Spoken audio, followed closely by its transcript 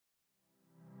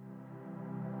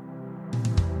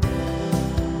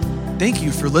Thank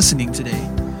you for listening today.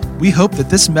 We hope that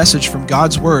this message from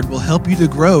God's Word will help you to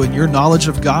grow in your knowledge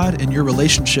of God and your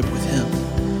relationship with Him.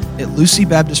 At Lucy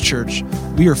Baptist Church,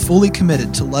 we are fully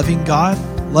committed to loving God,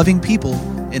 loving people,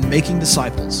 and making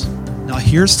disciples. Now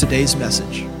here's today's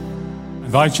message. I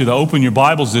invite you to open your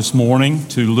Bibles this morning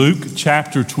to Luke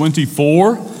chapter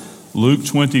 24. Luke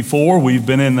 24. We've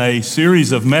been in a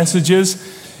series of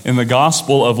messages in the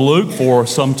Gospel of Luke for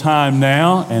some time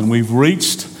now, and we've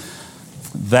reached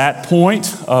that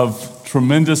point of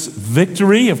tremendous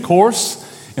victory, of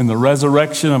course, in the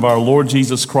resurrection of our Lord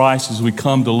Jesus Christ as we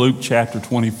come to Luke chapter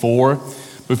 24.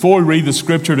 Before we read the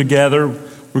scripture together,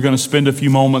 we're going to spend a few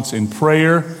moments in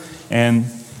prayer, and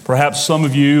perhaps some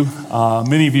of you,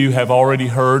 many of you have already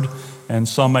heard, and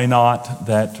some may not,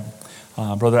 that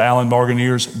Brother Alan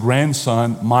Barganier's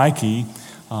grandson, Mikey,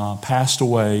 passed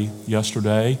away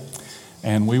yesterday.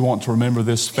 And we want to remember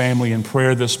this family in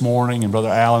prayer this morning. And Brother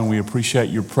Alan, we appreciate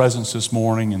your presence this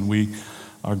morning, and we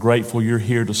are grateful you're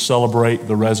here to celebrate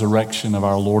the resurrection of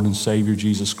our Lord and Savior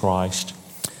Jesus Christ.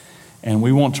 And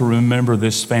we want to remember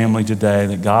this family today,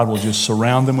 that God will just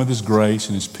surround them with His grace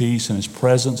and His peace and His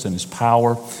presence and His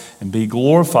power, and be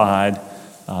glorified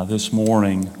this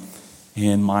morning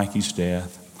in Mikey's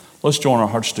death. Let's join our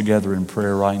hearts together in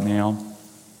prayer right now.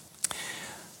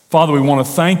 Father, we want to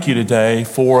thank you today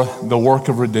for the work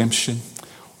of redemption.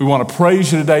 We want to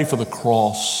praise you today for the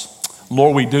cross.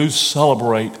 Lord, we do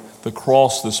celebrate the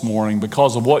cross this morning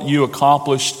because of what you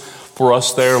accomplished for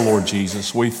us there, Lord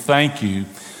Jesus. We thank you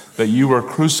that you were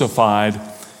crucified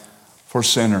for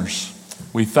sinners.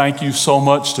 We thank you so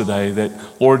much today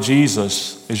that, Lord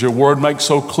Jesus, as your word makes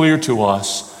so clear to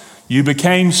us, you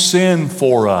became sin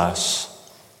for us,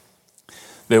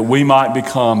 that we might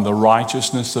become the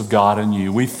righteousness of God in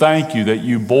you. We thank you that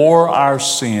you bore our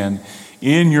sin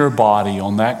in your body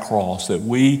on that cross, that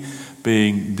we,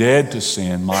 being dead to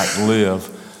sin, might live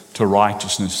to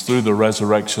righteousness through the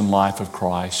resurrection life of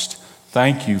Christ.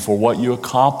 Thank you for what you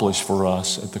accomplished for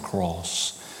us at the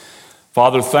cross.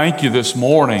 Father, thank you this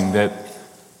morning that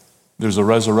there's a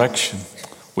resurrection.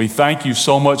 We thank you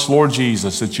so much, Lord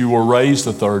Jesus, that you were raised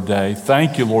the third day.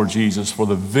 Thank you, Lord Jesus, for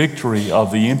the victory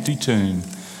of the empty tomb.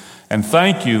 And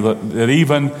thank you that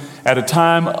even at a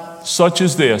time such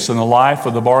as this in the life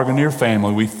of the Barganier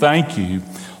family, we thank you,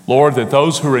 Lord, that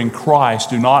those who are in Christ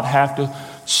do not have to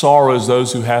sorrow as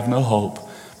those who have no hope.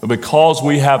 But because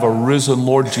we have a risen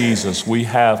Lord Jesus, we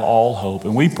have all hope.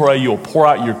 And we pray you'll pour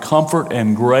out your comfort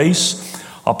and grace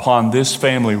upon this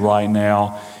family right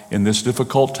now in this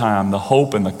difficult time. The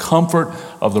hope and the comfort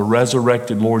of the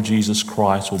resurrected Lord Jesus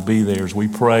Christ will be theirs. We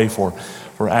pray for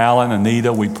Alan,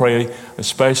 Anita. We pray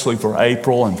especially for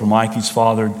April and for Mikey's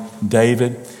father,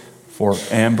 David, for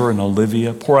Amber and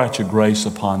Olivia. Pour out your grace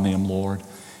upon them, Lord.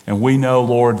 And we know,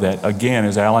 Lord, that again,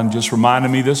 as Alan just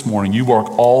reminded me this morning, you work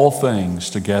all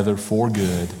things together for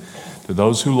good to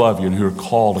those who love you and who are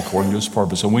called according to His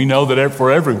purpose. And we know that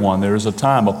for everyone there is a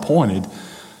time appointed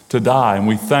to die. And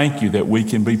we thank you that we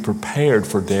can be prepared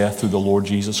for death through the Lord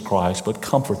Jesus Christ. But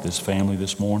comfort this family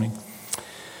this morning.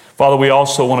 Father, we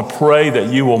also want to pray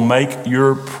that you will make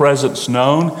your presence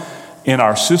known in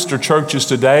our sister churches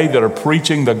today that are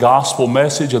preaching the gospel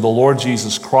message of the Lord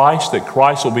Jesus Christ, that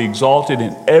Christ will be exalted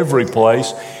in every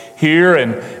place, here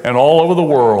and all over the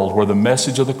world, where the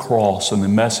message of the cross and the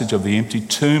message of the empty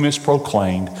tomb is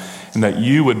proclaimed, and that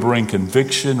you would bring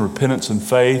conviction, repentance, and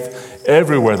faith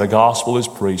everywhere the gospel is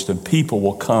preached, and people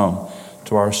will come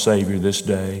to our Savior this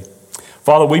day.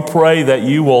 Father, we pray that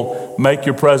you will make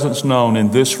your presence known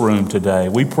in this room today.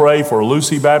 We pray for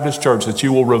Lucy Baptist Church that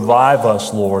you will revive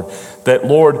us, Lord. That,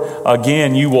 Lord,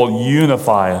 again, you will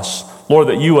unify us. Lord,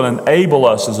 that you will enable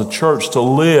us as a church to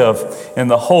live in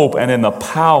the hope and in the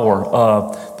power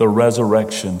of the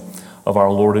resurrection of our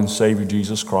Lord and Savior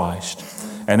Jesus Christ.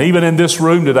 And even in this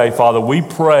room today, Father, we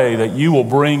pray that you will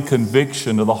bring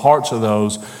conviction to the hearts of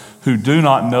those who do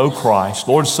not know Christ.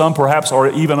 Lord, some perhaps are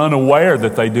even unaware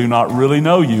that they do not really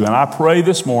know you. And I pray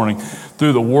this morning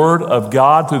through the Word of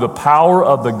God, through the power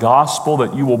of the gospel,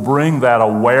 that you will bring that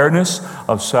awareness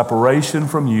of separation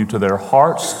from you to their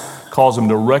hearts, cause them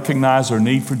to recognize their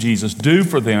need for Jesus. Do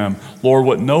for them, Lord,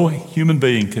 what no human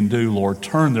being can do, Lord.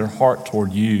 Turn their heart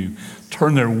toward you.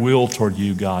 Turn their will toward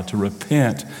you, God, to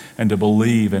repent and to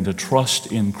believe and to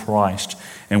trust in Christ.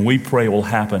 And we pray it will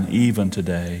happen even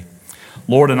today.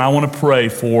 Lord, and I want to pray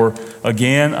for,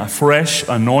 again, a fresh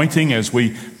anointing as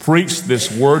we preach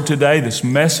this word today, this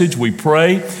message. We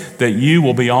pray that you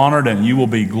will be honored and you will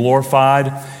be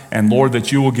glorified. And Lord,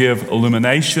 that you will give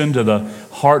illumination to the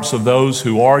hearts of those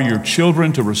who are your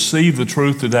children to receive the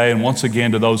truth today. And once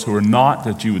again, to those who are not,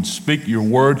 that you would speak your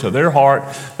word to their heart,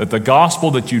 that the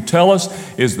gospel that you tell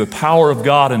us is the power of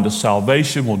God into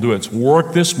salvation will do its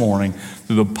work this morning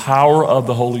through the power of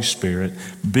the Holy Spirit.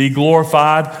 Be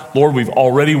glorified. Lord, we've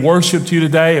already worshiped you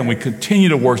today, and we continue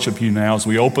to worship you now as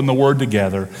we open the word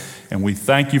together. And we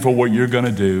thank you for what you're going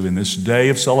to do in this day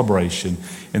of celebration.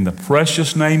 In the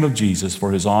precious name of Jesus,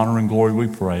 for his honor and glory we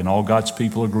pray. And all God's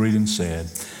people agreed and said,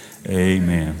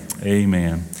 amen.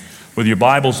 Amen. With your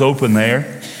Bibles open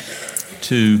there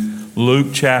to Luke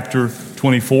chapter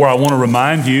 24, I want to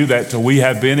remind you that we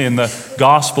have been in the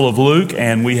Gospel of Luke,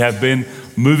 and we have been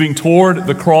moving toward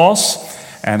the cross.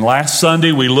 And last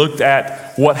Sunday we looked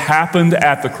at what happened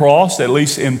at the cross, at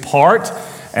least in part.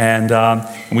 And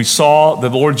we saw that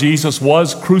the Lord Jesus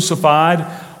was crucified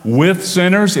with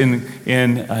sinners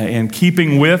in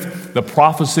keeping with the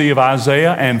prophecy of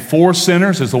Isaiah, and for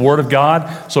sinners, as the Word of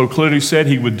God so clearly said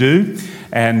he would do,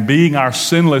 and being our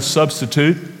sinless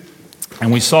substitute.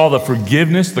 And we saw the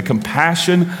forgiveness, the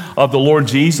compassion of the Lord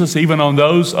Jesus, even on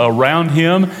those around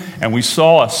him. And we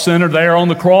saw a sinner there on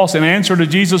the cross in answer to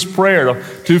Jesus' prayer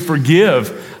to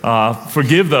forgive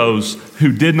those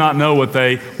who did not know what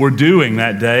they were doing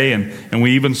that day. And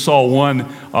we even saw one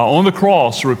on the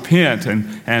cross repent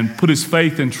and put his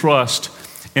faith and trust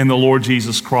in the Lord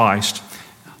Jesus Christ.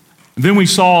 Then we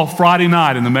saw Friday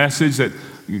night in the message that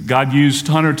God used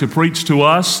Hunter to preach to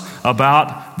us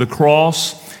about the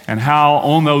cross, and how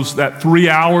on that 3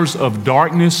 hours of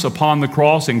darkness upon the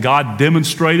cross, and God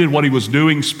demonstrated what he was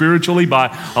doing spiritually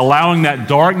by allowing that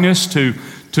darkness to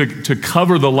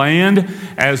cover the land,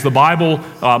 as the Bible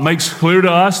makes clear to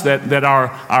us that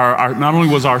our not only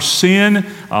was our sin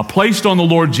placed on the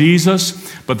Lord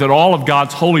Jesus, but that all of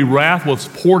God's holy wrath was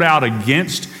poured out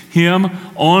against him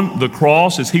on the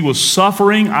cross as he was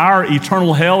suffering our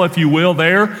eternal hell, if you will,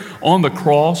 there on the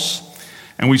cross.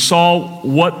 And we saw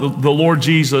what the Lord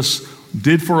Jesus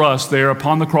did for us there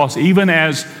upon the cross, even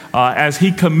as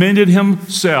he commended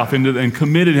himself and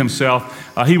committed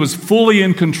himself. He was fully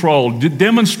in control,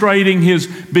 demonstrating his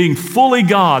being fully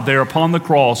God there upon the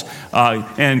cross,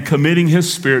 and committing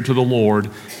his spirit to the Lord.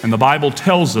 And the Bible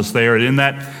tells us there in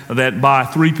that by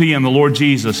 3 p.m. the Lord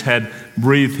Jesus had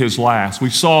breathed his last. We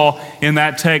saw in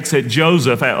that text that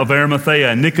Joseph of Arimathea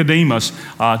and Nicodemus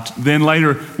then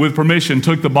later, with permission,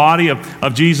 took the body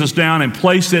of Jesus down and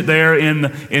placed it there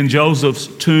in Joseph's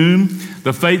tomb.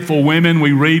 The faithful women,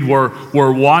 we read,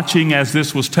 were watching as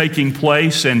this was taking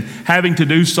place, and having to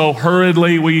do so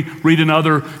hurriedly, we read in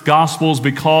other Gospels,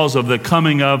 because of the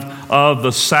coming of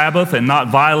the Sabbath and not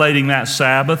violating that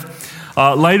Sabbath.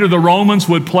 Later, the Romans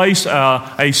would place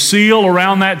a seal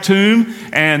around that tomb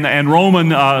and Roman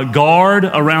guard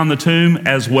around the tomb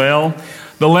as well.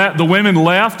 The women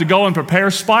left to go and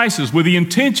prepare spices with the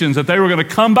intentions that they were going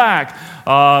to come back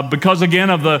because, again,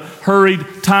 of the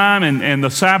hurried time and the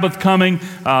Sabbath coming,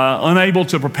 unable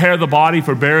to prepare the body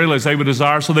for burial as they would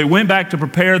desire. So they went back to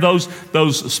prepare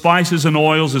those spices and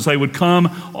oils as they would come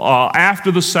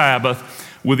after the Sabbath,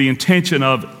 with the intention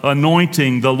of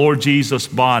anointing the Lord Jesus'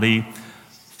 body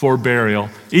for burial.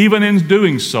 Even in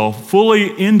doing so, fully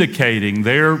indicating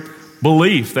their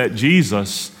belief that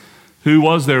Jesus, who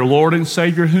was their Lord and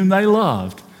Savior, whom they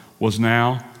loved, was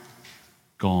now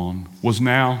gone, was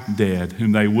now dead,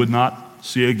 whom they would not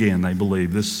see again, they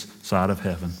believed, this side of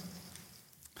heaven.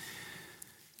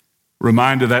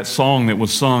 Reminded that song that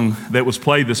was sung, that was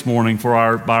played this morning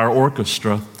by our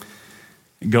orchestra.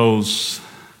 It goes,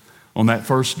 on that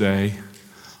first day,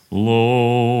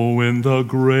 "Low in the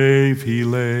grave he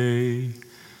lay,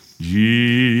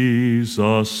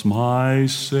 Jesus my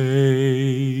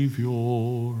Savior,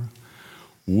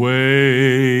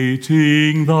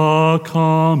 waiting the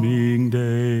coming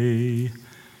day,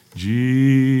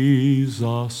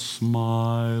 Jesus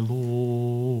my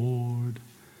Lord."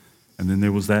 And then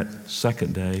there was that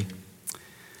second day.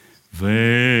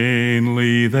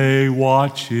 "Vainly they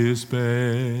watch his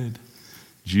bed,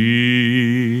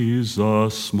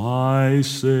 Jesus my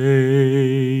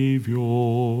Savior,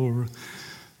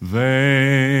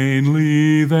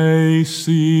 vainly they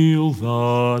seal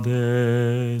the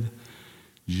dead,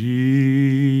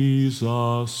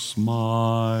 Jesus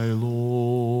my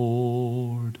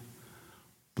Lord."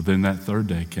 But then that third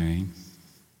day came.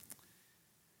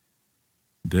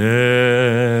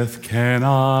 "Death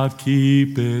cannot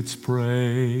keep its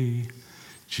prey,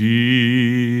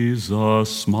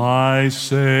 Jesus my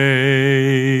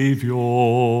Savior,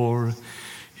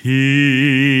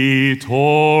 he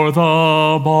tore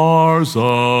the bars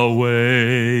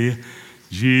away,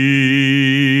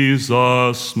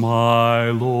 Jesus my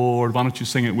Lord." Why don't you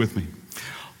sing it with me?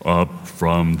 Up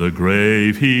from the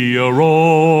grave he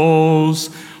arose,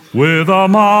 with a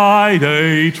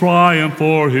mighty triumph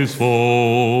for his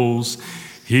foes.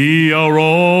 He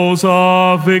arose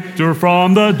a victor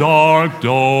from the dark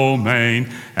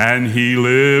domain, and he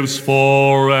lives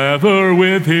forever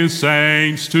with his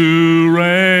saints to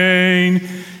reign.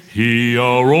 He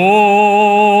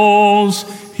arose,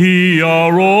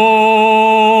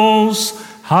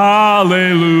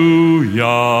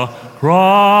 hallelujah,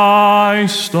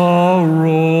 Christ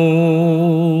arose.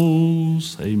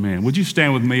 Amen. Would you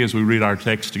stand with me as we read our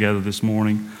text together this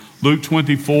morning? Luke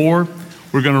 24,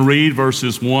 we're going to read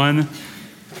verses 1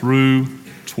 through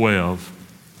 12.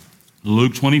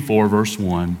 Luke 24, verse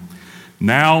 1.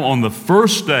 Now on the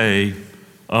first day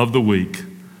of the week,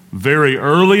 very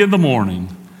early in the morning,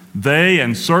 they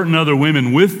and certain other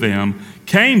women with them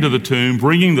came to the tomb,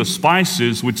 bringing the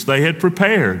spices which they had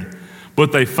prepared.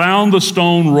 But they found the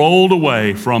stone rolled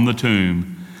away from the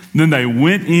tomb. Then they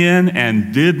went in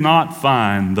and did not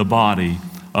find the body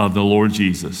of the Lord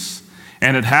Jesus.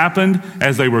 And it happened,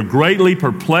 as they were greatly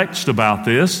perplexed about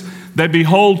this, that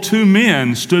behold, two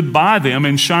men stood by them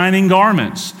in shining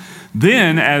garments.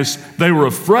 Then, as they were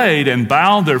afraid and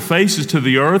bowed their faces to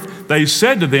the earth, they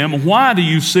said to them, "Why do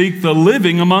you seek the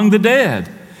living among the dead?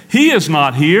 He is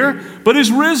not here, but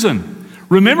is risen.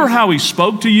 Remember how he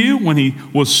spoke to you when he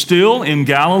was still in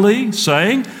Galilee,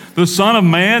 saying, 'The Son of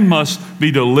Man must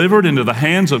be delivered into the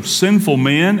hands of sinful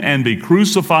men and be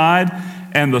crucified,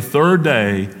 and the third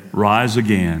day rise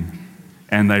again.'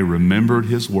 And they remembered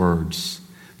his words.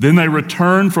 Then they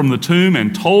returned from the tomb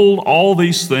and told all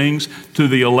these things to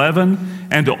the 11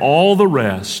 and to all the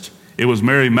rest. It was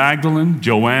Mary Magdalene,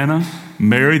 Joanna,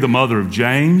 Mary the mother of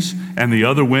James, and the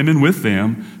other women with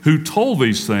them who told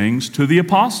these things to the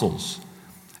apostles.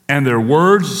 And their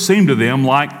words seemed to them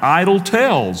like idle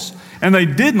tales, and they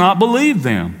did not believe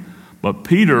them. But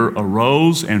Peter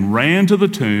arose and ran to the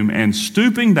tomb, and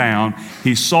stooping down,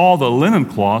 he saw the linen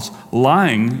cloths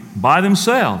lying by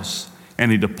themselves.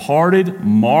 And he departed,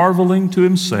 marveling to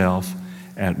himself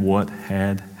at what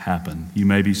had happened." You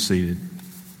may be seated.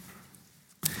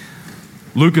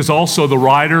 Luke is also the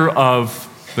writer of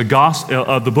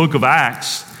the book of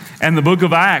Acts. And the book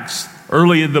of Acts,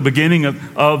 early at the beginning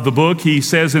of the book, he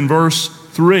says in verse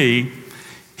 3,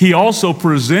 "He also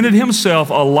presented himself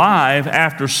alive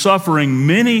after suffering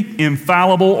many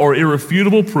infallible or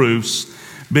irrefutable proofs,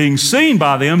 being seen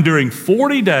by them during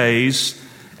 40 days,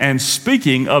 and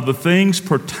speaking of the things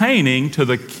pertaining to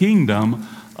the kingdom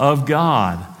of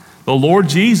God." The Lord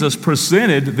Jesus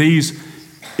presented these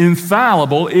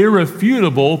infallible,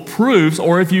 irrefutable proofs,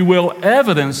 or if you will,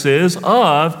 evidences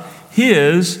of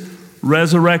his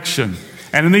resurrection.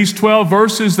 And in these 12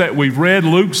 verses that we've read,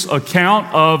 Luke's account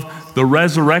of the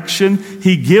resurrection,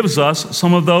 he gives us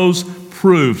some of those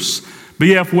proofs.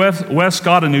 B.F.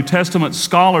 Westcott, a New Testament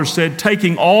scholar, said,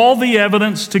 "Taking all the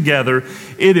evidence together,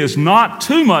 it is not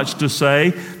too much to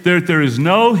say that there is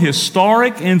no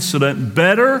historic incident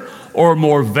better or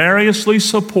more variously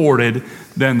supported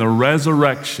than the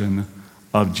resurrection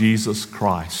of Jesus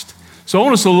Christ." So I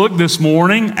want us to look this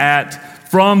morning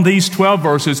at, from these 12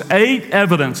 verses, 8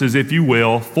 evidences, if you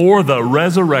will, for the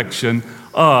resurrection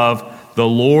of the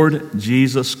Lord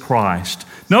Jesus Christ.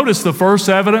 Notice the first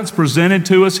evidence presented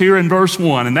to us here in verse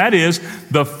 1, and that is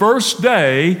the first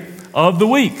day of the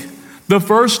week. The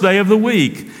first day of the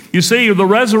week. You see, the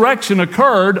resurrection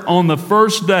occurred on the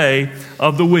first day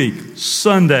of the week,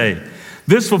 Sunday.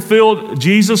 This fulfilled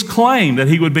Jesus' claim that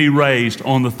he would be raised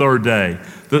on the third day.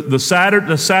 The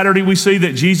Saturday we see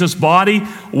that Jesus' body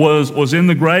was in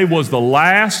the grave was the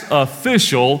last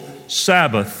official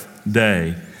Sabbath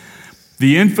day.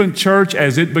 The infant church,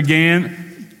 as it began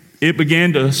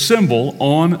to assemble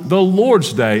on the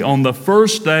Lord's Day, on the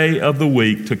first day of the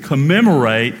week, to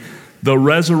commemorate the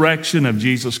resurrection of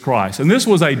Jesus Christ. And this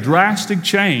was a drastic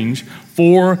change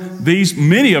for these,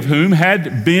 many of whom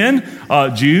had been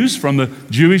Jews from the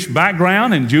Jewish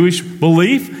background and Jewish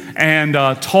belief, and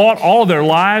taught all of their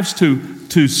lives to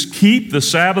keep the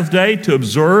Sabbath day, to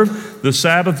observe the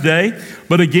Sabbath day.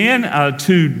 But again,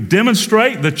 to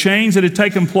demonstrate the change that had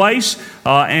taken place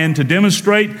and to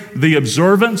demonstrate the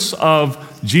observance of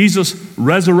Jesus'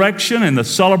 resurrection and the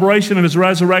celebration of his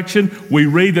resurrection, we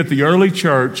read that the early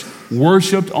church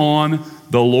worshiped on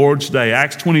the Lord's Day.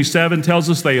 Acts 27 tells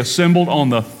us they assembled on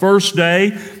the first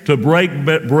day to break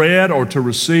bread or to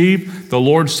receive the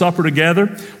Lord's Supper together.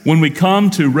 When we come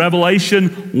to Revelation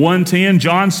 1:10,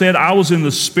 John said, "I was in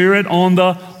the Spirit on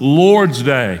the Lord's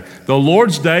Day." The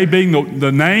Lord's Day being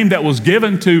the name that was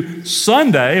given to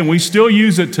Sunday, and we still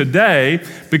use it today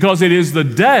because it is the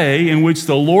day in which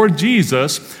the Lord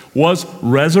Jesus was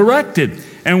resurrected.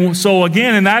 And so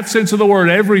again, in that sense of the word,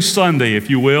 every Sunday, if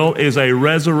you will, is a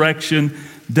resurrection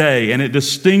day, and it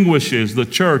distinguishes the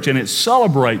church and it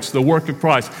celebrates the work of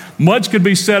Christ. Much could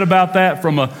be said about that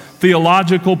from a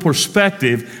theological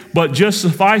perspective, but just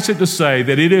suffice it to say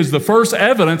that it is the first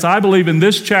evidence, I believe, in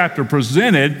this chapter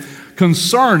presented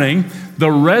concerning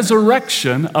the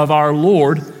resurrection of our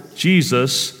Lord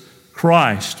Jesus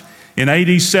Christ. In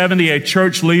AD 70, a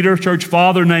church leader, church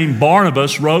father named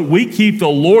Barnabas wrote, "We keep the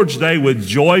Lord's Day with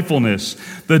joyfulness,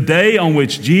 the day on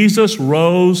which Jesus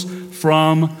rose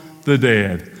from the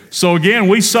dead." So again,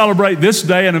 we celebrate this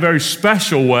day in a very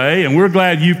special way, and we're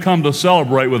glad you've come to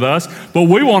celebrate with us. But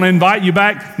we want to invite you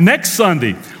back next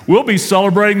Sunday. We'll be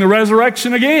celebrating the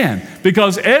resurrection again,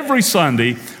 because every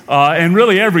Sunday, and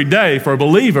really every day for a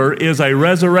believer, is a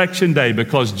resurrection day,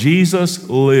 because Jesus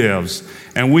lives,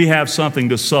 and we have something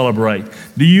to celebrate.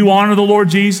 Do you honor the Lord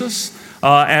Jesus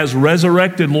as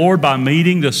resurrected Lord by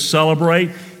meeting to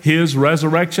celebrate His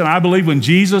resurrection? I believe when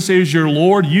Jesus is your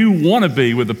Lord, you want to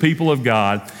be with the people of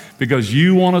God, because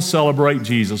you want to celebrate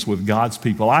Jesus with God's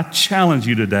people. I challenge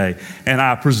you today, and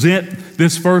I present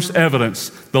this first evidence,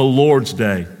 the Lord's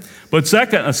Day. But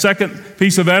a second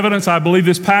piece of evidence I believe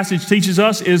this passage teaches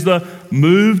us is the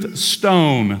moved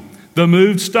stone. The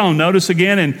moved stone. Notice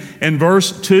again in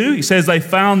verse 2, he says they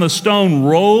found the stone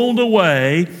rolled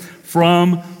away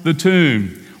from the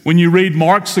tomb. When you read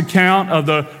Mark's account of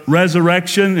the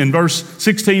resurrection in verse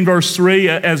 16, verse 3,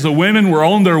 as the women were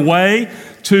on their way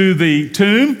to the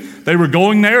tomb, they were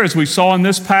going there, as we saw in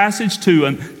this passage, to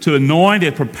anoint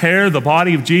and prepare the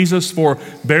body of Jesus for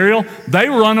burial. They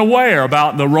were unaware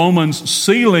about the Romans'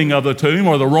 sealing of the tomb,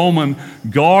 or the Roman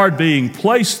guard being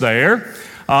placed there.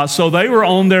 So they were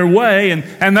on their way,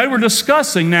 and they were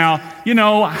discussing now,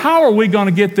 how are we going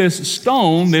to get this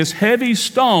stone, this heavy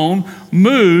stone,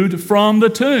 moved from the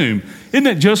tomb? Isn't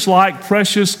it just like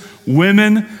precious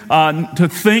women to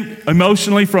think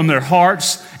emotionally from their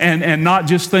hearts and not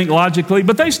just think logically?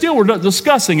 But they still were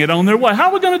discussing it on their way. How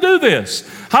are we going to do this?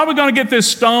 How are we going to get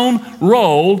this stone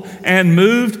rolled and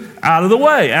moved out of the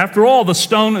way? After all, the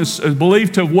stone is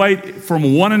believed to weigh from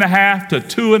 1.5 to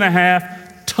 2.5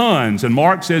 tons. And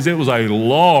Mark says it was a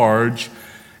large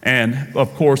and,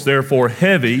 of course, therefore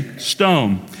heavy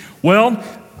stone. Well,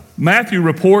 Matthew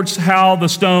reports how the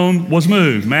stone was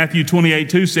moved. Matthew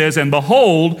 28:2 says, "And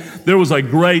behold, there was a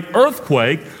great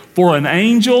earthquake, for an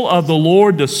angel of the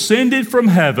Lord descended from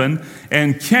heaven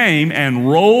and came and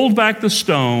rolled back the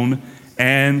stone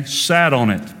and sat on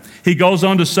it." He goes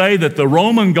on to say that the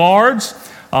Roman guards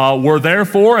were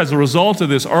therefore, as a result of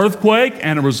this earthquake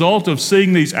and a result of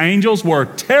seeing these angels, were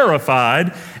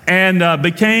terrified and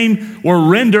were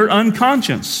rendered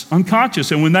unconscious.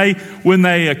 And when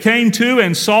they came to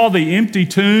and saw the empty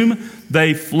tomb,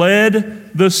 they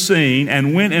fled the scene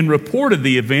and went and reported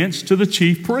the events to the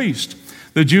chief priest.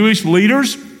 The Jewish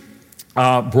leaders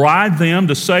bribed them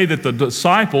to say that the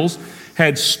disciples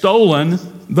had stolen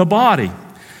the body,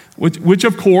 which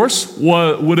of course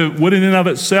would in and of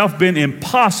itself been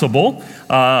impossible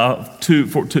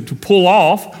to pull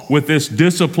off with this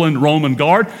disciplined Roman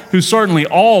guard, who certainly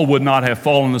all would not have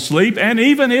fallen asleep. And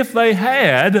even if they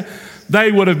had, they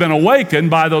would have been awakened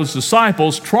by those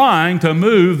disciples trying to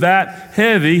move that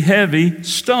heavy, heavy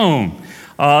stone.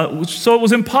 So it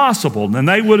was impossible. And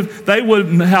they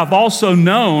would have also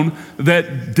known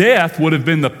that death would have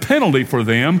been the penalty for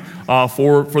them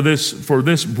for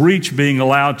this breach being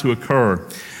allowed to occur.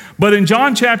 But in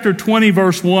John chapter 20,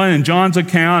 verse 1, in John's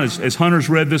account, as Hunter's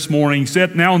read this morning, he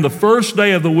said, "Now on the first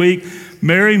day of the week,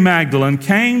 Mary Magdalene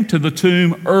came to the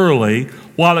tomb early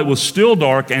while it was still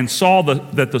dark and saw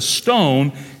that the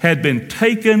stone had been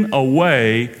taken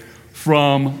away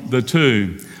from the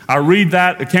tomb." I read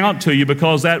that account to you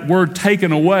because that word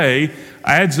 "taken away"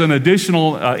 adds an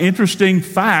additional interesting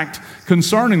fact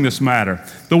concerning this matter.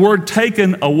 The word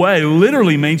 "taken away"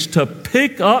 literally means to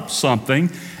pick up something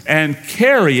and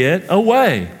carry it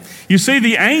away. You see,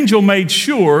 the angel made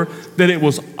sure that it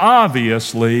was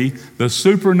obviously the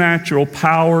supernatural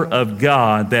power of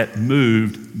God that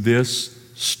moved this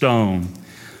stone.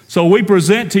 So we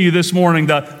present to you this morning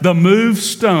the moved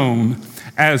stone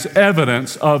as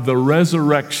evidence of the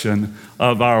resurrection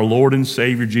of our Lord and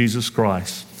Savior Jesus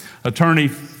Christ. Attorney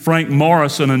Frank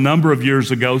Morrison, a number of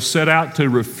years ago, set out to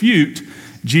refute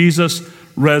Jesus'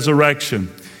 resurrection.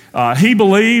 He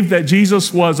believed that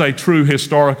Jesus was a true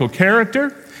historical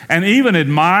character and even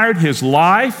admired his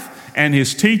life and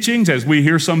his teachings, as we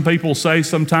hear some people say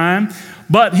sometimes.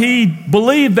 But he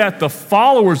believed that the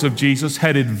followers of Jesus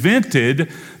had invented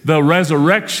the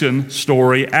resurrection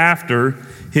story after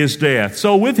his death.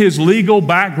 So with his legal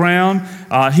background,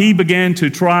 he began to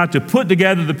try to put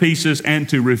together the pieces and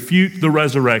to refute the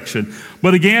resurrection.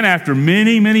 But again, after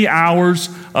many, many hours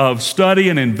of study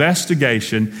and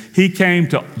investigation, he came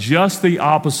to just the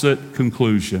opposite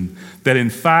conclusion, that in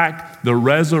fact, the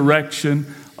resurrection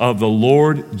of the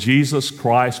Lord Jesus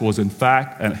Christ was in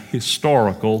fact a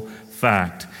historical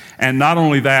fact. And not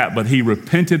only that, but he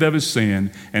repented of his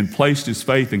sin and placed his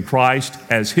faith in Christ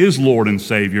as his Lord and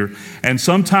Savior. And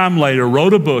sometime later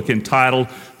wrote a book entitled,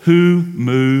 Who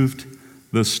Moved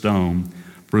the Stone?,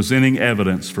 presenting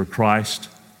evidence for Christ's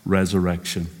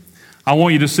resurrection. I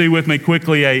want you to see with me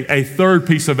quickly a third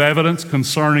piece of evidence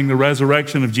concerning the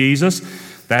resurrection of Jesus.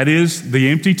 That is the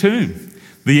empty tomb.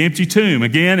 The empty tomb.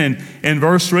 Again, in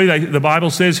verse 3, the Bible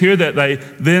says here that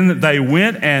they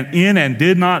went in and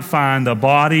did not find the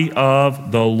body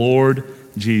of the Lord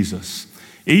Jesus.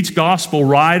 Each gospel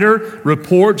writer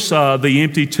reports the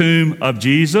empty tomb of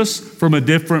Jesus from a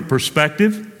different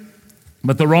perspective,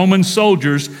 but the Roman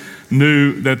soldiers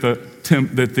knew that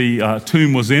the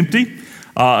tomb was empty.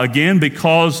 Again,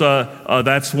 because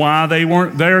that's why they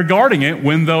weren't there guarding it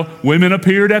when the women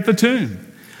appeared at the tomb.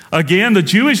 Again, the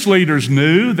Jewish leaders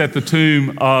knew that the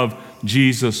tomb of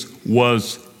Jesus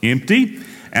was empty,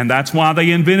 and that's why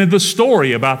they invented the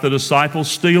story about the disciples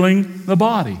stealing the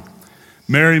body.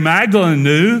 Mary Magdalene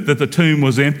knew that the tomb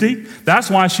was empty. That's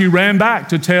why she ran back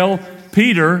to tell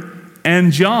Peter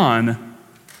and John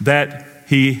that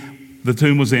the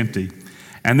tomb was empty.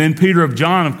 And then Peter and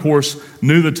John, of course,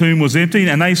 knew the tomb was empty,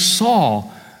 and they saw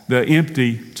the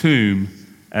empty tomb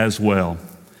as well.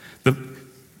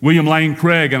 William Lane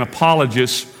Craig, an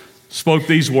apologist, spoke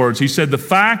these words. He said, "The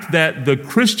fact that the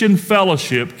Christian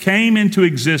fellowship came into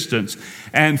existence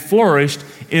and flourished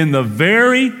in the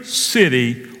very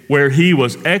city where he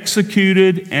was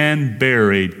executed and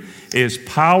buried is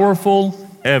powerful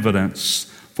evidence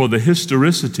for the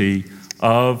historicity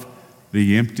of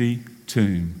the empty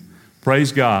tomb."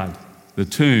 Praise God, the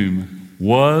tomb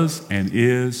was and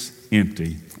is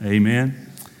empty. Amen.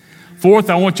 Fourth,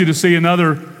 I want you to see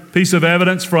another piece of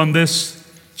evidence from this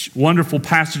wonderful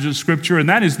passage of Scripture, and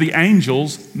that is the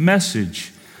angel's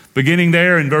message. Beginning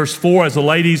there in verse 4, as the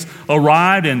ladies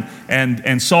arrived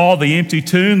and saw the empty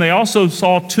tomb, they also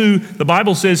saw two, the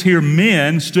Bible says here,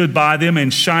 men stood by them in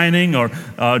shining or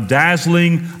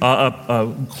dazzling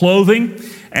clothing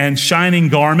and shining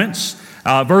garments.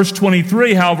 Verse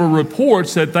 23, however,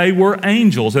 reports that they were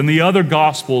angels, and the other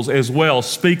Gospels as well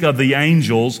speak of the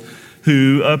angels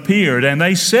who appeared. And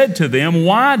they said to them,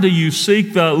 "Why do you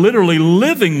seek the literally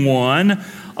living one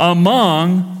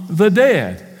among the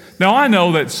dead?" Now, I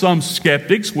know that some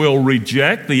skeptics will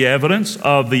reject the evidence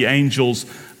of the angel's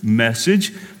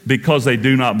message because they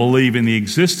do not believe in the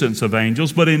existence of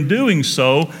angels, but in doing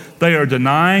so, they are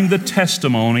denying the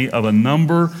testimony of a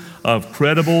number of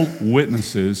credible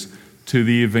witnesses to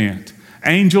the event.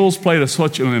 Angels played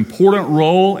such an important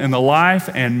role in the life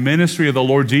and ministry of the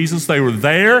Lord Jesus. They were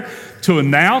there to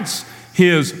announce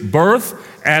his birth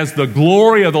as the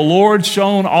glory of the Lord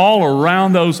shone all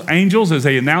around those angels as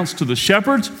they announced to the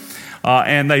shepherds.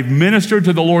 And they've ministered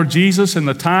to the Lord Jesus in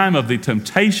the time of the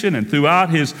temptation and throughout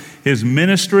his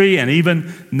ministry. And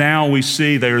even now we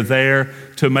see they're there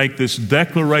to make this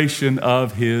declaration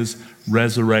of his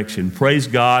resurrection. Praise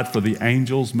God for the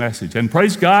angel's message. And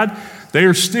praise God, they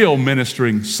are still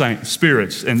ministering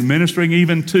spirits and ministering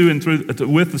even to and through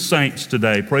with the saints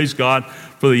today. Praise God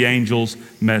for the angel's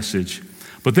message.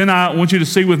 But then I want you to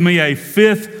see with me a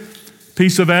fifth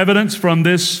piece of evidence from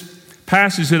this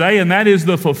passage today, and that is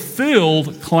the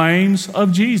fulfilled claims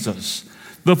of Jesus.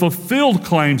 The fulfilled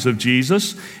claims of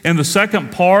Jesus. In the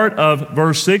second part of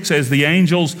verse 6, as the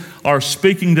angels are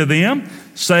speaking to them,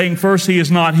 saying, "First, he is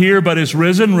not here, but is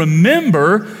risen.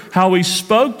 Remember how he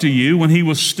spoke to you when he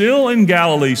was still in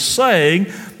Galilee, saying,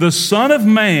 the Son of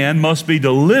Man must be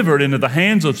delivered into the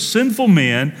hands of sinful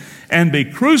men and be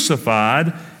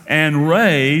crucified and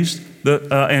raised,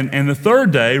 and the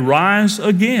third day rise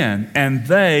again." And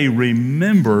they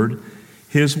remembered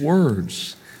his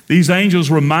words. These angels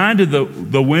reminded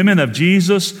the women of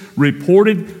Jesus'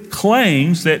 reported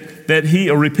claims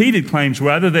repeated claims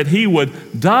rather, that he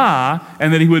would die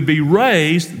and that he would be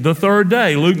raised the third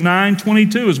day. Luke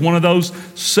 9:22 is one of those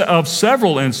of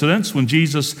several incidents when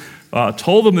Jesus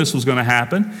told them this was going to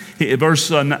happen.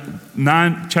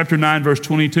 Chapter 9, verse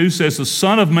 22 says, "The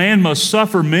Son of Man must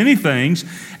suffer many things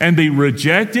and be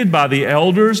rejected by the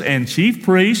elders and chief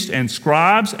priests and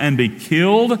scribes and be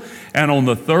killed, and on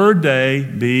the third day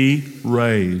be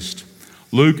raised."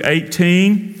 Luke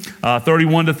 18,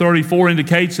 31 to 34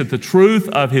 indicates that the truth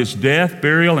of his death,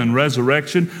 burial, and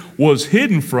resurrection was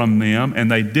hidden from them,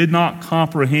 and they did not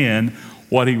comprehend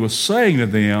what he was saying to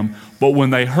them, but when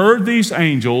they heard these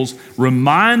angels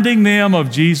reminding them of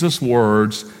Jesus'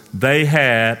 words, they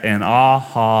had an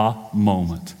aha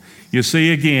moment. You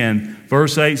see again,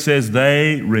 verse 8 says,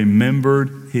 they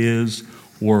remembered his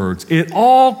words. It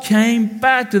all came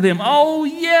back to them. Oh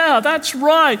yeah, that's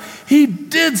right. He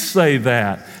did say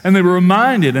that. And they were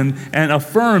reminded and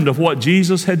affirmed of what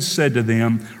Jesus had said to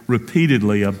them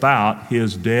repeatedly about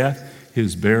his death,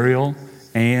 his burial,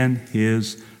 and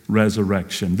his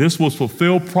resurrection. This was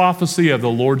fulfilled prophecy of the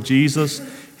Lord Jesus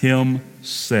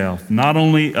himself. Not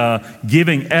only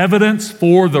giving evidence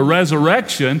for the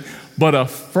resurrection, but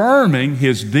affirming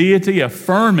his deity,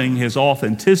 affirming his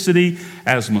authenticity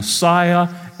as Messiah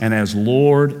and as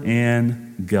Lord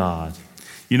and God.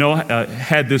 You know,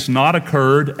 had this not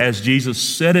occurred as Jesus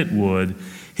said it would,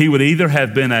 he would either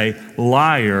have been a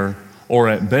liar or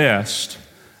at best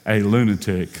a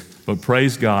lunatic. But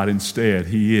praise God, instead,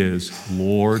 he is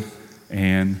Lord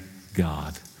and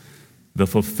God. The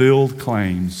fulfilled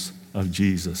claims of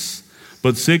Jesus.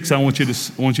 But 6, I want you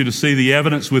to see the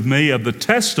evidence with me of the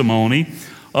testimony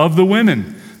of the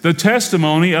women. The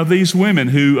testimony of these women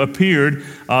who appeared,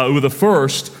 were the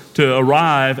first to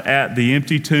arrive at the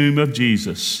empty tomb of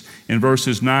Jesus. In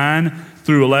verses 9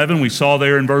 through 11, we saw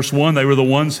there in verse 1, they were the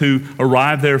ones who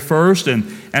arrived there first. And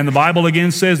the Bible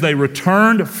again says they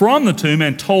returned from the tomb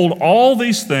and told all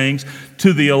these things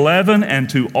to the 11 and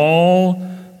to all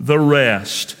the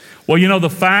rest. Well, you know, the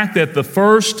fact that the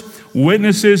first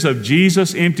witnesses of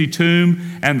Jesus' empty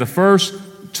tomb and the first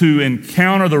to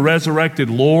encounter the resurrected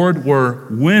Lord were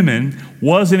women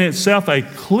was in itself a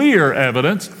clear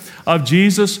evidence of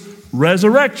Jesus'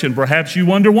 resurrection. Perhaps you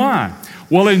wonder why.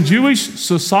 Well, in Jewish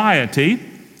society,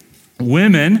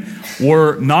 women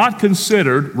were not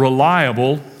considered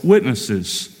reliable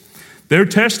witnesses. Their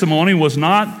testimony was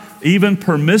not even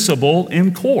permissible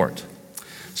in court.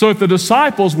 So if the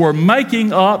disciples were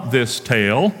making up this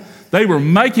tale, they were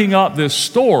making up this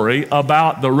story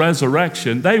about the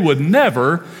resurrection, they would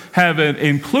never have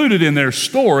included in their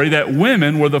story that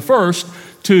women were the first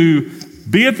to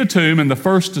be at the tomb and the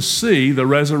first to see the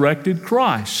resurrected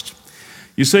Christ.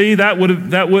 You see, that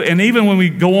would, and even when we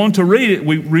go on to read it,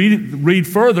 we read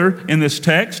further in this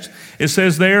text. It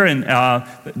says there in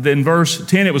verse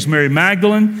 10, it was Mary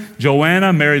Magdalene,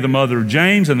 Joanna, Mary the mother of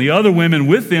James, and the other women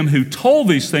with them who told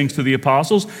these things to the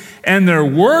apostles, and their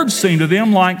words seemed to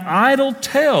them like idle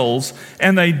tales,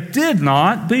 and they did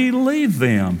not believe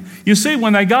them. You see,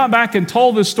 when they got back and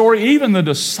told this story, even the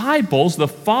disciples, the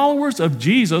followers of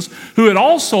Jesus, who had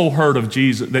also heard of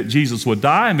Jesus, that Jesus would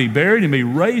die and be buried and be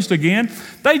raised again,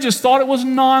 they just thought it was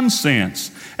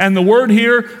nonsense. And the word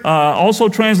here, also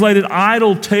translated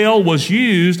idle tale, was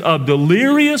used of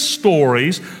delirious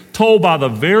stories told by the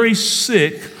very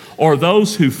sick or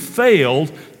those who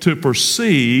failed to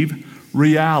perceive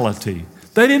reality.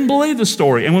 They didn't believe the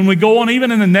story. And when we go on,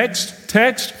 even in the next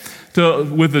text,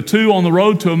 with the two on the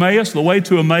road to Emmaus, the way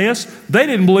to Emmaus, they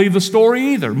didn't believe the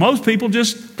story either. Most people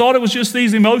just thought it was just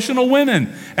these emotional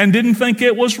women and didn't think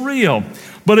it was real.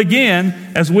 But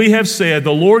again, as we have said,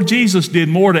 the Lord Jesus did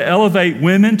more to elevate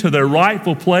women to their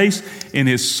rightful place in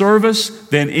his service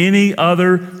than any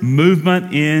other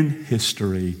movement in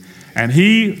history. And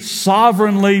he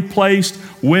sovereignly placed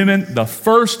women the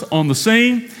first on the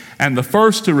scene and the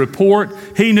first to report.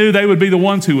 He knew they would be the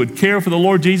ones who would care for the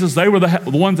Lord Jesus. They were the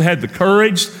ones that had the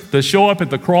courage to show up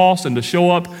at the cross and to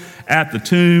show up at the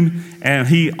tomb. And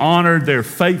he honored their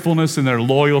faithfulness and their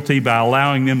loyalty by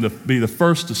allowing them to be the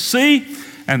first to see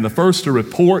and the first to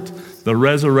report the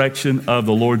resurrection of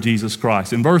the Lord Jesus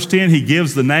Christ. In verse 10, he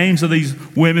gives the names of these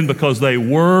women because they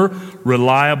were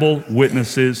reliable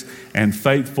witnesses and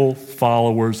faithful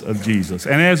followers of Jesus.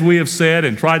 And as we have said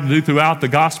and tried to do throughout the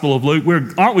Gospel of Luke,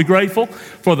 aren't we grateful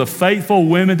for the faithful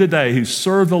women today who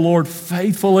serve the Lord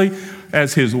faithfully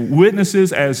as his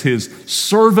witnesses, as his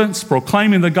servants,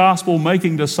 proclaiming the gospel,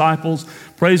 making disciples.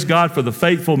 Praise God for the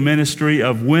faithful ministry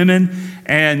of women.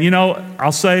 And, you know,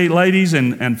 I'll say, ladies,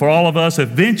 and for all of us,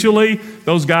 eventually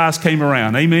those guys came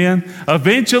around. Amen?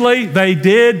 Eventually they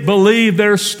did believe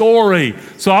their story.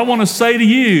 So I want to say to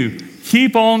you,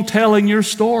 keep on telling your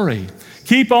story.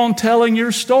 Keep on telling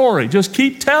your story. Just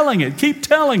keep telling it. Keep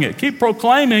telling it. Keep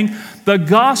proclaiming the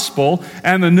gospel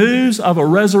and the news of a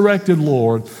resurrected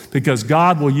Lord, because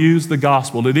God will use the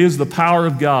gospel. It is the power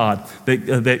of God,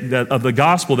 of the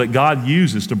gospel that God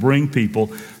uses to bring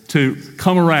people to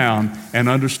come around and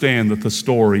understand that the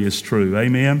story is true.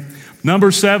 Amen?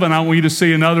 Number 7, I want you to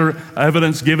see another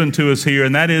evidence given to us here,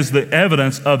 and that is the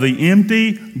evidence of the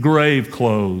empty grave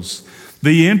clothes.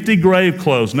 The empty grave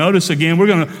clothes. Notice again, we're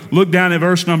going to look down at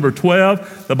verse number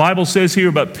 12. The Bible says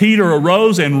here, but Peter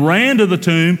arose and ran to the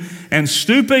tomb, And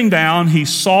stooping down, he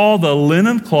saw the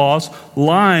linen cloths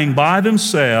lying by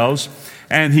themselves,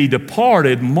 and he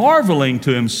departed, marveling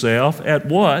to himself at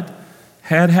what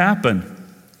had happened.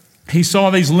 He saw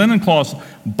these linen cloths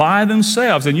by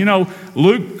themselves. And you know,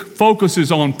 Luke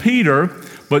focuses on Peter,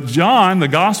 but John, the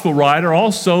gospel writer,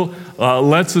 also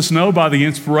lets us know by the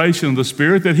inspiration of the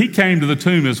Spirit that he came to the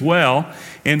tomb as well.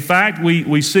 In fact,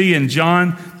 we see in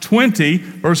John 20,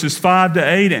 verses 5 to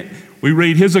 8, we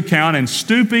read his account, and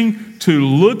stooping to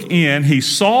look in, he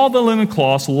saw the linen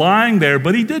cloths lying there,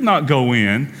 but he did not go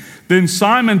in. Then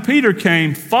Simon Peter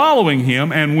came following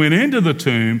him and went into the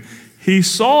tomb. He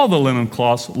saw the linen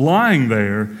cloths lying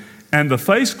there, and the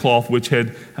face cloth which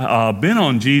had been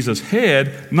on Jesus'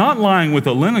 head, not lying with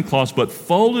the linen cloths, but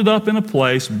folded up in a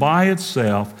place by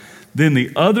itself. Then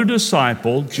the other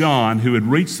disciple, John, who had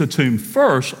reached the tomb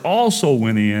first, also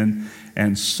went in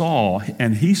and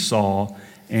he saw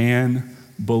and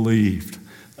believed.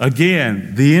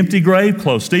 Again, the empty grave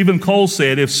clothes. Stephen Cole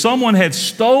said, if someone had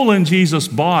stolen Jesus'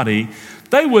 body,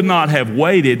 they would not have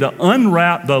waited to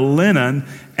unwrap the linen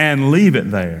and leave it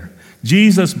there.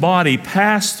 Jesus' body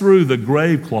passed through the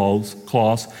grave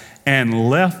cloths and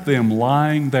left them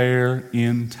lying there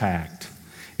intact.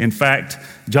 In fact,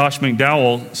 Josh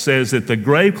McDowell says that the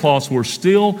grave cloths were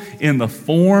still in the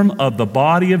form of the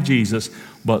body of Jesus,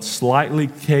 but slightly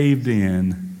caved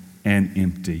in and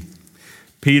empty.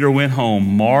 Peter went home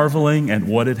marveling at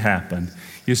what had happened.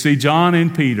 You see, John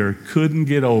and Peter couldn't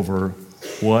get over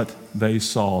what they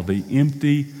saw, the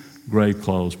empty grave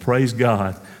clothes. Praise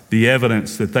God, the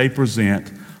evidence that they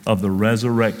present of the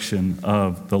resurrection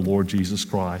of the Lord Jesus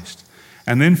Christ.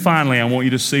 And then finally, I want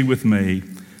you to see with me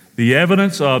the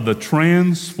evidence of the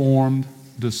transformed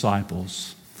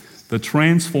disciples. The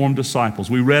transformed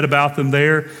disciples. We read about them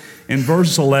there in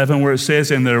verse 11 where it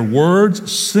says, and their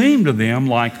words seemed to them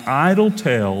like idle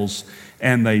tales,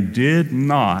 and they did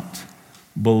not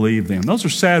believe them. Those are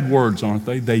sad words, aren't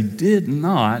they? They did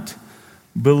not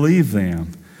believe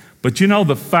them. But you know,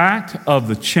 the fact of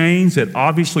the change that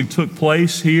obviously took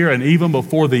place here and even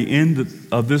before the end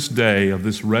of this day, of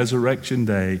this resurrection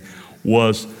day,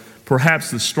 was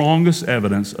perhaps the strongest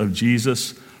evidence of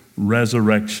Jesus'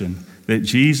 resurrection. That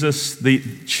Jesus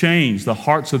changed the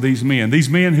hearts of these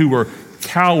men who were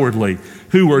cowardly,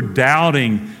 who were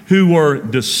doubting, who were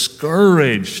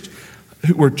discouraged,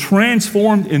 who were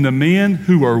transformed into men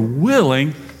who were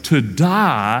willing to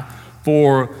die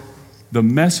for the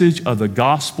message of the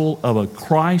gospel of a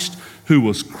Christ who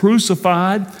was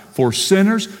crucified for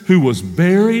sinners, who was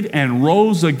buried and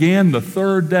rose again the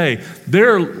third day.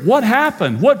 What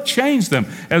happened? What changed them?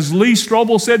 As Lee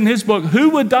Strobel said in his book,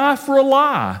 who would die for a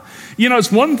lie? You know,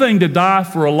 it's one thing to die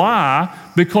for a lie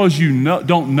because you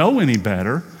don't know any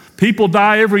better. People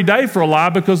die every day for a lie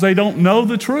because they don't know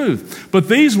the truth. But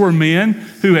these were men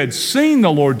who had seen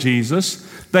the Lord Jesus.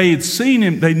 They had seen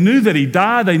him. They knew that he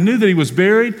died. They knew that he was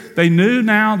buried. They knew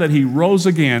now that he rose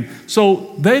again.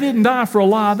 So they didn't die for a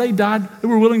lie. They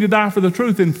were willing to die for the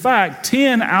truth. In fact,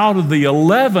 10 out of the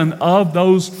 11 of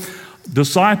those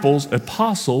disciples,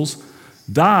 apostles,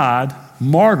 died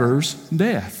martyr's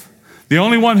death. The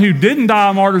only one who didn't die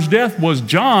a martyr's death was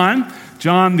John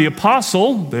the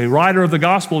apostle, the writer of the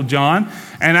Gospel of John.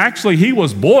 And actually, he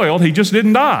was boiled. He just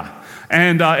didn't die.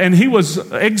 And he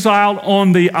was exiled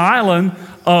on the island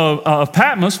of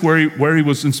Patmos, where he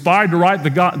was inspired to write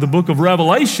the book of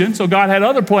Revelation. So God had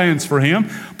other plans for him.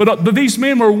 But these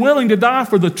men were willing to die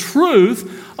for the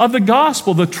truth of the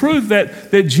gospel, the truth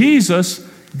that Jesus,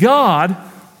 God,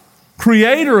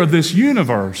 creator of this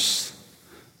universe,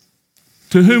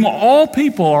 to whom all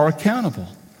people are accountable,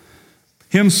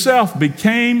 himself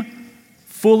became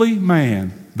fully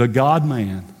man, the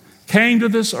God-man, came to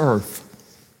this earth,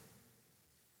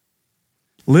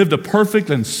 lived a perfect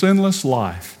and sinless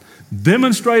life,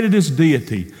 demonstrated his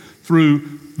deity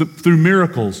through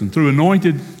miracles and through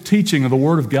anointed teaching of the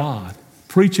Word of God,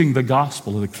 preaching the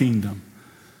gospel of the kingdom.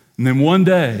 And then one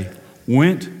day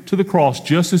went to the cross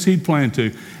just as he'd planned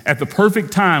to. At the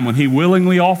perfect time when he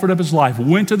willingly offered up his life,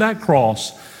 went to that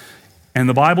cross, and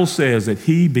the Bible says that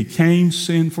he became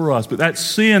sin for us. But that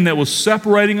sin that was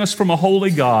separating us from a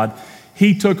holy God,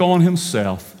 he took on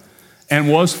himself and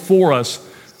was for us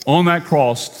on that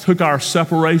cross, took our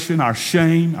separation, our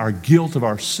shame, our guilt of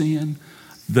our sin,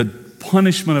 the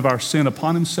punishment of our sin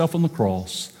upon himself on the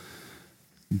cross,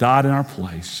 died in our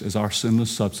place as our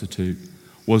sinless substitute,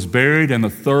 was buried, and the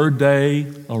third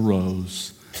day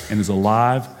arose and is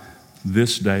alive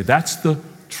this day. That's the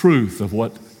truth of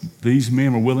what these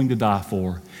men were willing to die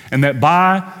for. And that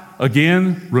by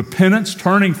Again, repentance,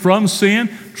 turning from sin,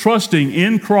 trusting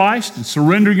in Christ, and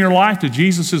surrendering your life to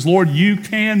Jesus as Lord, you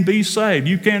can be saved.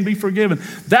 You can be forgiven.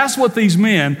 That's what these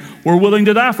men were willing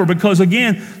to die for, because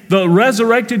again, the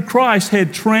resurrected Christ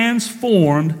had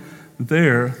transformed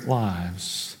their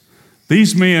lives.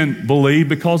 These men believed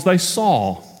because they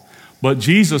saw. But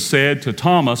Jesus said to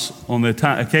Thomas on the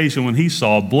occasion when he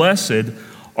saw, "Blessed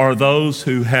are those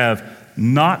who have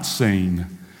not seen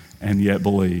and yet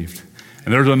believed."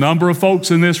 And there's a number of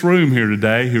folks in this room here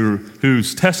today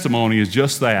whose testimony is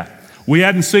just that. We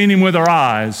hadn't seen him with our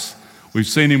eyes, we've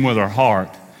seen him with our heart,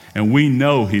 and we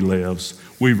know he lives.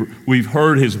 We've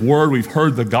heard his word, we've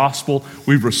heard the gospel,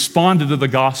 we've responded to the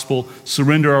gospel,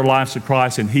 surrendered our lives to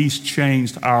Christ, and he's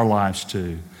changed our lives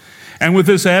too. And with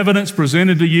this evidence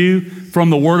presented to you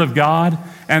from the word of God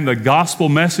and the gospel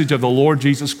message of the Lord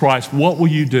Jesus Christ, what will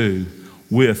you do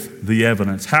with the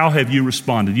evidence? How have you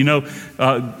responded? You know,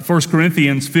 1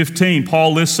 Corinthians 15,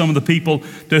 Paul lists some of the people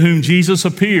to whom Jesus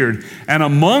appeared, and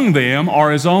among them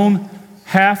are his own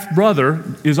half-brother,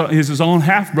 his own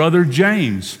half-brother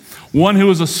James, one who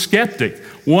was a skeptic,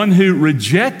 one who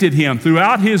rejected him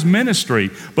throughout his ministry,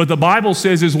 but the Bible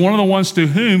says is one of the ones to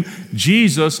whom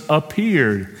Jesus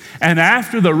appeared. And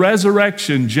after the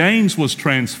resurrection, James was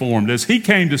transformed as he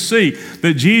came to see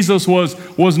that Jesus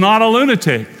was not a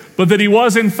lunatic, but that he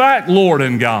was in fact Lord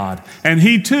and God. And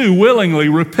he too willingly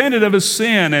repented of his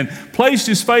sin and placed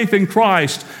his faith in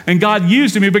Christ. And God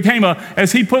used him. He became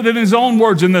as he put it in his own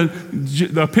words in the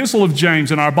epistle of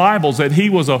James in our Bibles, that he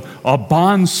was a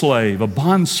bond slave, a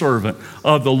bond servant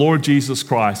of the Lord Jesus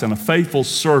Christ, and a faithful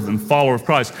servant, follower of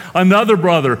Christ. Another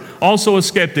brother, also a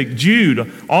skeptic,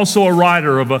 Jude, also a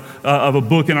writer of a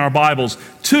book in our Bibles,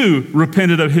 too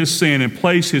repented of his sin and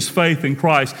placed his faith in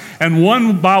Christ. And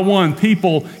one by one,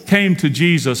 people came to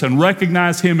Jesus and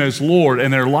recognized him as Lord,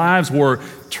 and their lives were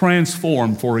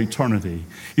transformed for eternity.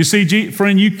 You see,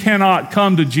 friend, you cannot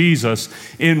come to Jesus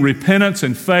in repentance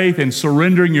and faith and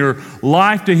surrendering your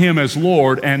life to him as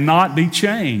Lord and not be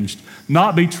changed,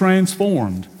 not be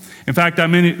transformed. In fact, I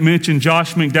mentioned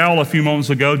Josh McDowell a few moments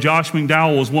ago. Josh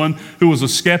McDowell was one who was a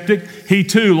skeptic. He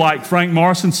too, like Frank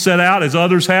Morrison, set out, as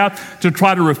others have, to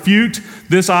try to refute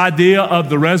this idea of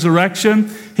the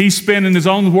resurrection. He spent, in his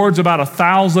own words, about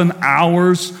 1,000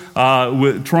 hours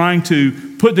trying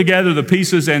to put together the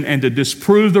pieces and to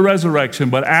disprove the resurrection.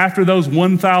 But after those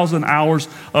 1,000 hours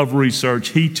of research,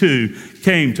 he too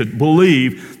came to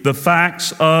believe the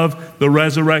facts of the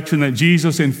resurrection, that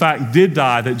Jesus in fact did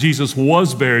die, that Jesus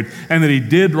was buried, and that he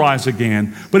did rise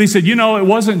again. But he said, you know, it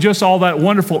wasn't just all that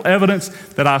wonderful evidence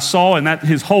that I saw, and that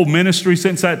his whole ministry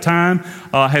since that time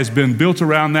has been built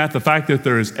around that, the fact that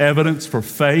there is evidence for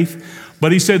faith.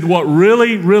 But he said what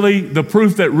really, the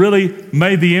proof that really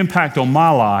made the impact on my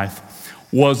life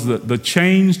was the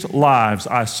changed lives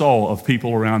I saw of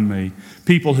people around me,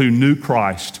 people who knew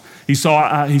Christ. He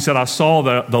said, I saw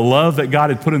the love that God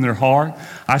had put in their heart.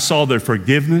 I saw their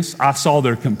forgiveness. I saw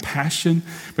their compassion.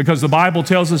 Because the Bible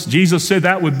tells us, Jesus said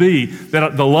that would be,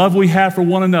 that the love we have for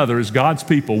one another as God's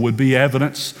people would be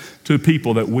evidence to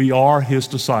people that we are his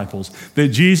disciples. That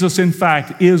Jesus, in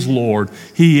fact, is Lord.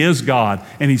 He is God.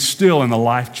 And he's still in the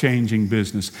life-changing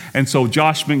business. And so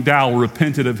Josh McDowell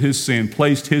repented of his sin,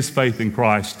 placed his faith in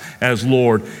Christ as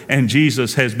Lord. And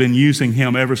Jesus has been using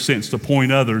him ever since to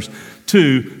point others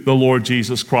to the Lord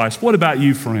Jesus Christ. What about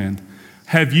you, friend?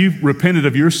 Have you repented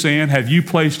of your sin? Have you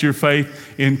placed your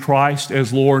faith in Christ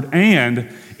as Lord? And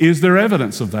is there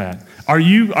evidence of that? Are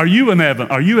you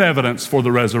evidence for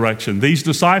the resurrection? These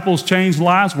disciples' changed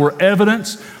lives were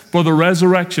evidence for the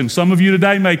resurrection. Some of you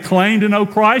today may claim to know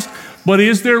Christ, but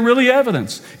is there really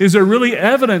evidence? Is there really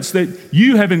evidence that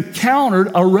you have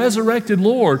encountered a resurrected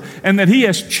Lord and that he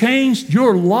has changed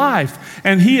your life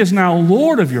and he is now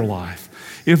Lord of your life?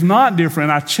 If not, dear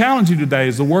friend, I challenge you today,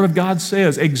 as the Word of God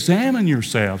says, examine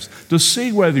yourselves to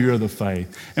see whether you're of the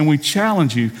faith. And we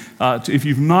challenge you, if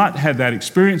you've not had that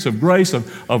experience of grace,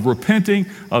 of repenting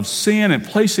of sin and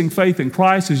placing faith in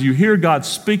Christ, as you hear God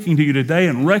speaking to you today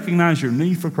and recognize your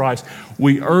need for Christ,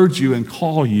 we urge you and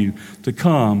call you to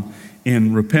come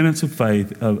in repentance of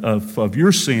faith, of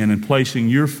your sin, and placing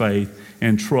your faith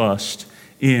and trust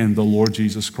in the Lord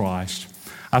Jesus Christ.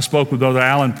 I spoke with Brother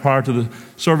Allen prior to the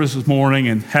service this morning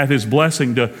and had his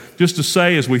blessing to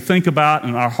say, as we think about,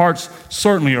 and our hearts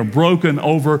certainly are broken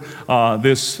over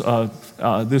this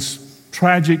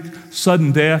tragic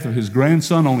sudden death of his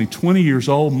grandson, only 20 years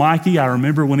old. Mikey, I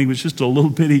remember when he was just a little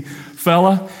bitty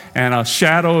fella and a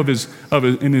shadow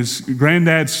in his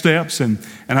granddad's steps. And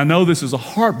I know this is a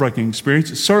heartbreaking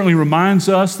experience. It certainly reminds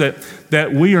us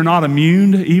that we are not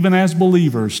immune, even as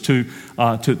believers, to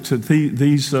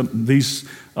these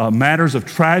matters of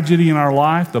tragedy in our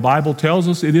life. The Bible tells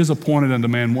us it is appointed unto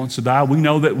man once to die. We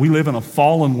know that we live in a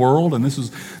fallen world, and this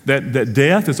is that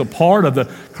death is a part of the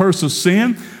curse of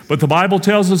sin. But the Bible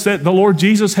tells us that the Lord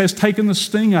Jesus has taken the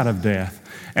sting out of death,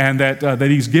 and that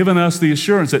He's given us the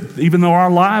assurance that even though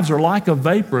our lives are like a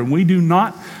vapor, and we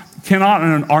cannot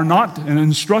and are not and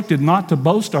instructed not to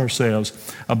boast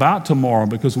ourselves about tomorrow,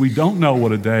 because we don't know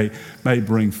what a day may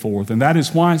bring forth. And that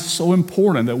is why it's so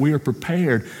important that we are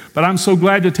prepared. But I'm so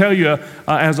glad to tell you,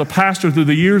 as a pastor through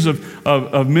the years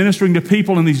of ministering to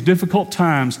people in these difficult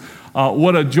times,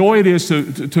 what a joy it is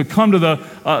to come to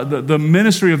the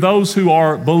ministry of those who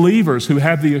are believers, who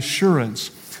have the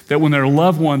assurance that when their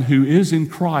loved one who is in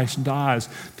Christ dies,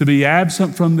 to be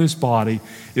absent from this body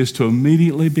is to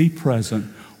immediately be present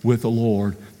with the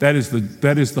Lord. That is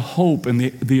the hope and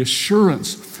the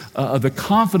assurance, the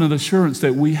confident assurance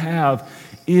that we have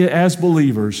as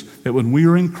believers, that when we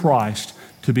are in Christ,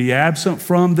 to be absent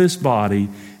from this body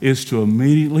is to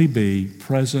immediately be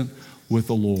present with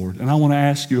the Lord. And I want to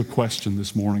ask you a question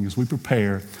this morning as we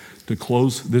prepare to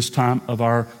close this time of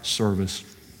our service.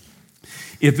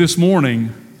 If this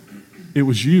morning it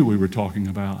was you we were talking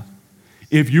about,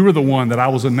 if you were the one that I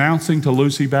was announcing to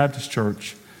Lucy Baptist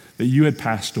Church that you had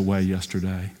passed away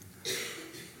yesterday,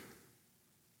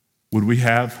 would we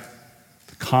have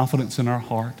the confidence in our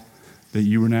heart that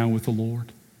you are now with the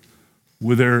Lord?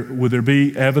 Would there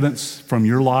be evidence from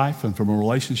your life and from a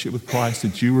relationship with Christ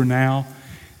that you are now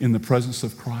in the presence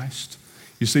of Christ?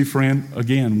 You see, friend,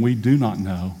 again, we do not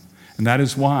know. And that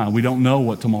is why we don't know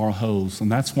what tomorrow holds.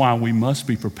 And that's why we must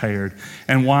be prepared.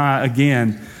 And why,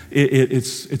 again,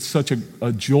 it's such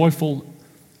a joyful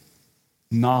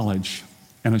knowledge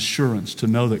and assurance to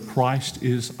know that Christ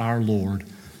is our Lord,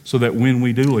 so that when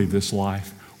we do leave this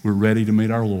life, we're ready to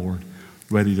meet our Lord,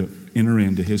 ready to enter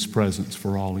into His presence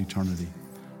for all eternity.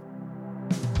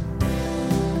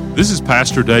 This is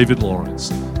Pastor David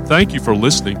Lawrence. Thank you for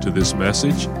listening to this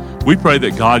message. We pray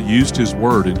that God used His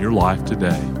Word in your life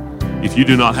today. If you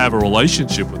do not have a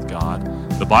relationship with God,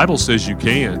 the Bible says you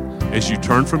can as you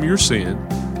turn from your sin,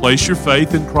 place your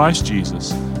faith in Christ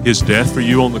Jesus, His death for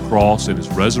you on the cross and His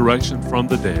resurrection from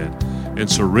the dead, and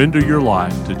surrender your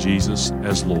life to Jesus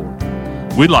as Lord.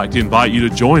 We'd like to invite you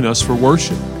to join us for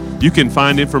worship. You can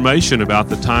find information about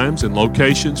the times and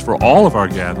locations for all of our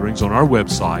gatherings on our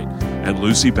website at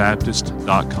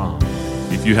lucybaptist.com.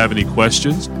 If you have any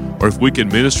questions, or if we can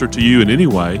minister to you in any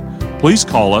way, please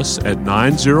call us at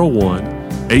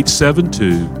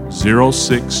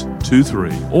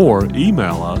 901-872-0623 or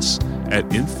email us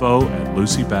at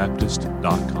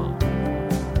info@lucybaptist.com.